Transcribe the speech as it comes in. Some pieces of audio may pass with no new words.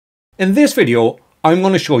In this video, I'm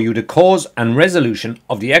going to show you the cause and resolution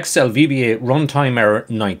of the Excel VBA Runtime Error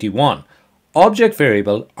 91, object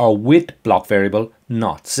variable or with block variable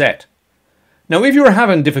not set. Now if you're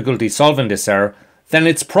having difficulty solving this error, then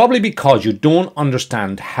it's probably because you don't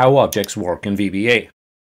understand how objects work in VBA.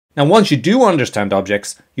 Now once you do understand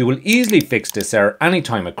objects, you will easily fix this error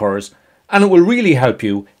anytime it occurs, and it will really help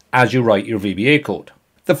you as you write your VBA code.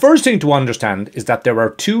 The first thing to understand is that there are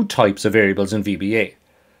two types of variables in VBA.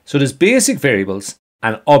 So there's basic variables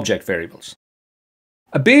and object variables.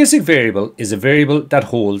 A basic variable is a variable that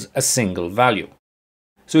holds a single value.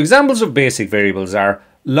 So examples of basic variables are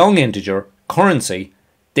long integer, currency,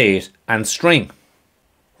 date and string.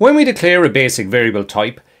 When we declare a basic variable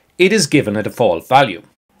type, it is given a default value.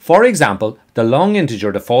 For example, the long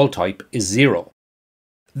integer default type is 0.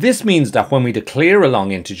 This means that when we declare a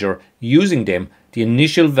long integer using dim, the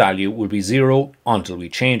initial value will be 0 until we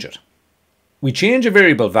change it. We change a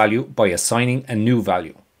variable value by assigning a new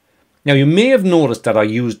value. Now you may have noticed that I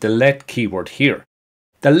used the let keyword here.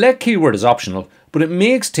 The let keyword is optional, but it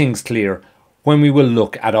makes things clear when we will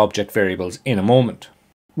look at object variables in a moment.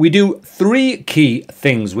 We do three key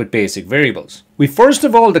things with basic variables. We first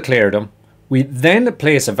of all declare them, we then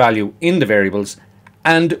place a value in the variables,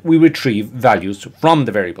 and we retrieve values from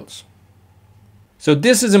the variables. So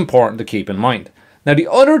this is important to keep in mind. Now the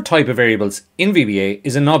other type of variables in VBA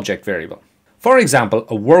is an object variable. For example,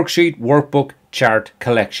 a worksheet, workbook, chart,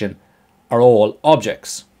 collection are all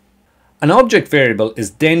objects. An object variable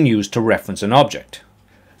is then used to reference an object.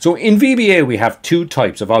 So in VBA we have two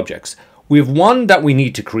types of objects. We have one that we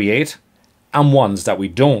need to create and ones that we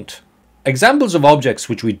don't. Examples of objects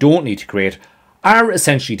which we don't need to create are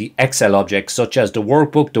essentially the Excel objects such as the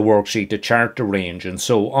workbook, the worksheet, the chart, the range and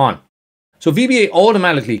so on. So VBA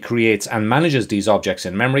automatically creates and manages these objects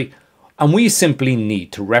in memory, and we simply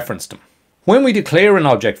need to reference them. When we declare an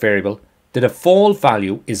object variable, the default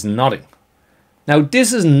value is nothing. Now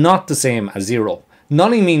this is not the same as 0.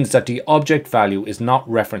 Nothing means that the object value is not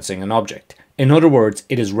referencing an object. In other words,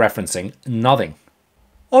 it is referencing nothing.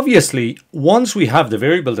 Obviously, once we have the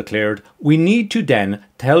variable declared, we need to then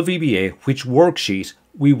tell VBA which worksheet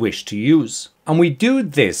we wish to use. And we do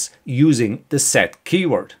this using the set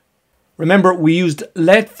keyword. Remember, we used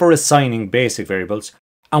let for assigning basic variables,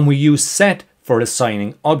 and we use set for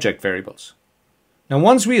assigning object variables. Now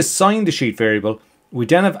once we assign the sheet variable, we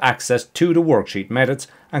then have access to the worksheet methods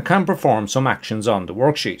and can perform some actions on the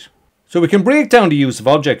worksheet. So we can break down the use of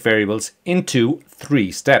object variables into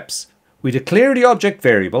three steps. We declare the object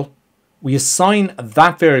variable, we assign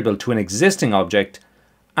that variable to an existing object,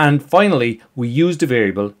 and finally we use the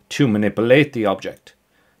variable to manipulate the object.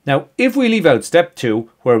 Now if we leave out step 2,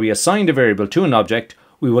 where we assign the variable to an object,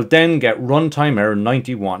 we will then get runtime error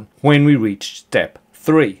 91 when we reach step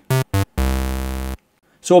 3.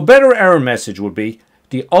 So a better error message would be,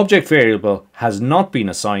 the object variable has not been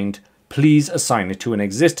assigned, please assign it to an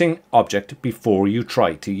existing object before you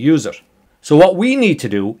try to use it. So what we need to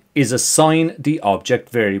do is assign the object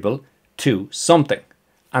variable to something,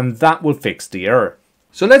 and that will fix the error.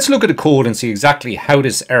 So let's look at the code and see exactly how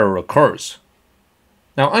this error occurs.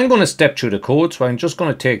 Now I'm going to step through the code, so I'm just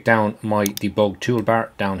going to take down my debug toolbar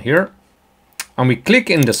down here, and we click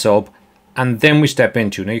in the sub, and then we step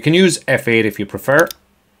into. Now you can use F8 if you prefer.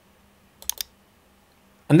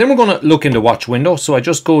 And then we're going to look in the watch window, so I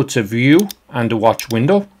just go to view and the watch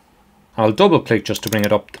window. I'll double click just to bring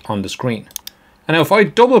it up on the screen. And now if I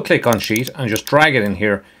double click on sheet and just drag it in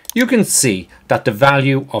here, you can see that the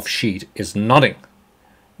value of sheet is nothing.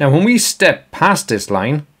 Now when we step past this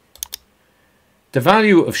line, the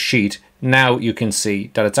value of sheet, now you can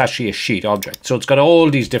see that it's actually a sheet object. So it's got all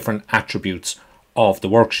these different attributes of the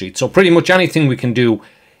worksheet. So pretty much anything we can do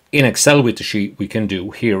in Excel with the sheet, we can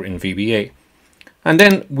do here in VBA. And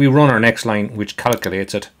then we run our next line, which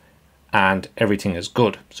calculates it, and everything is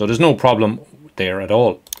good. So there's no problem there at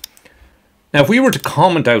all. Now if we were to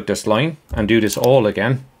comment out this line and do this all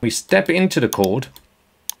again, we step into the code,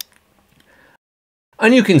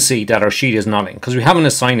 and you can see that our sheet is nothing because we haven't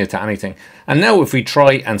assigned it to anything. And now if we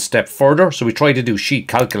try and step further, so we try to do sheet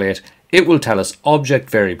calculate, it will tell us object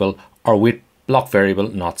variable or with block variable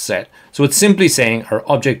not set. So it's simply saying our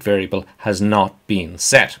object variable has not been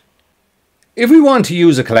set. If we want to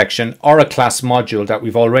use a collection or a class module that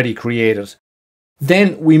we've already created,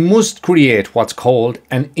 then we must create what's called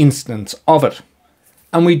an instance of it.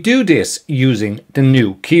 And we do this using the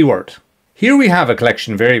new keyword. Here we have a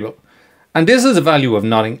collection variable, and this is a value of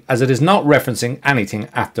nothing as it is not referencing anything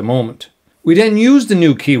at the moment. We then use the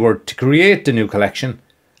new keyword to create the new collection,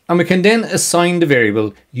 and we can then assign the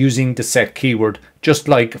variable using the set keyword just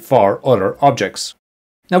like for other objects.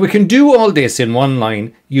 Now we can do all this in one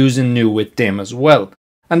line using new with dim as well,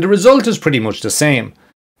 and the result is pretty much the same.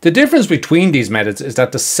 The difference between these methods is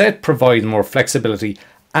that the set provides more flexibility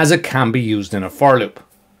as it can be used in a for loop.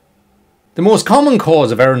 The most common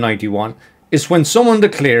cause of error 91 is when someone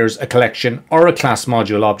declares a collection or a class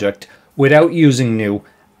module object without using new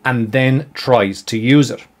and then tries to use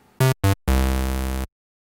it.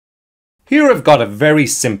 Here I've got a very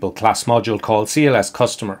simple class module called CLS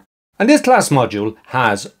customer, and this class module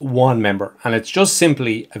has one member and it's just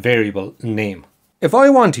simply a variable name. If I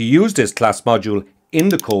want to use this class module in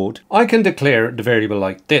the code, I can declare the variable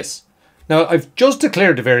like this. Now I've just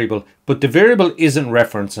declared the variable, but the variable isn't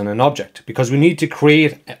referencing an object because we need to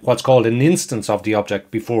create what's called an instance of the object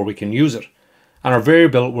before we can use it. And our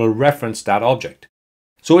variable will reference that object.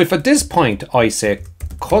 So if at this point I say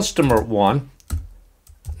customer1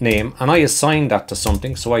 name and I assign that to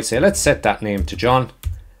something, so I say let's set that name to John,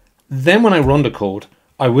 then when I run the code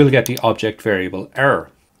I will get the object variable error.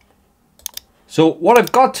 So what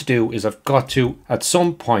I've got to do is I've got to at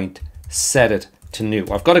some point set it to new.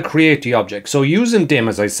 I've got to create the object. So using dim,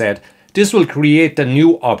 as I said, this will create the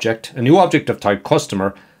new object, a new object of type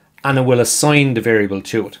customer, and it will assign the variable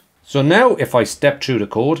to it. So now if I step through the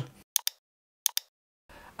code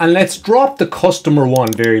and let's drop the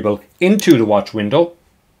customer1 variable into the watch window.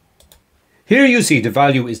 Here you see the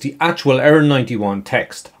value is the actual error 91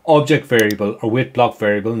 text, object variable or with block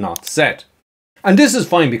variable not set. And this is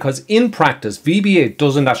fine because in practice VBA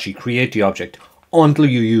doesn't actually create the object until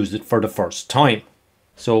you use it for the first time.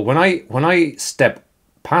 So when I step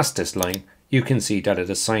past this line, you can see that it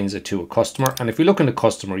assigns it to a customer, and if we look in the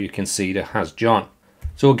customer you can see that it has John.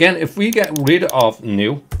 So again, if we get rid of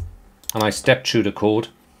new and I step through the code,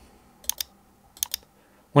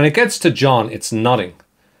 when it gets to John it's nodding.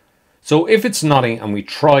 So if it's nodding and we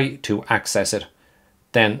try to access it,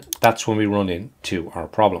 then that's when we run into our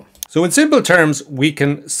problem. So in simple terms, we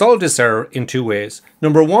can solve this error in two ways.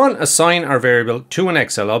 Number one, assign our variable to an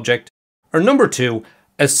Excel object, or number two,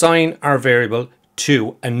 assign our variable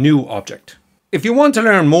to a new object. If you want to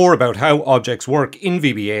learn more about how objects work in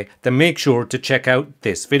VBA, then make sure to check out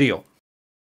this video.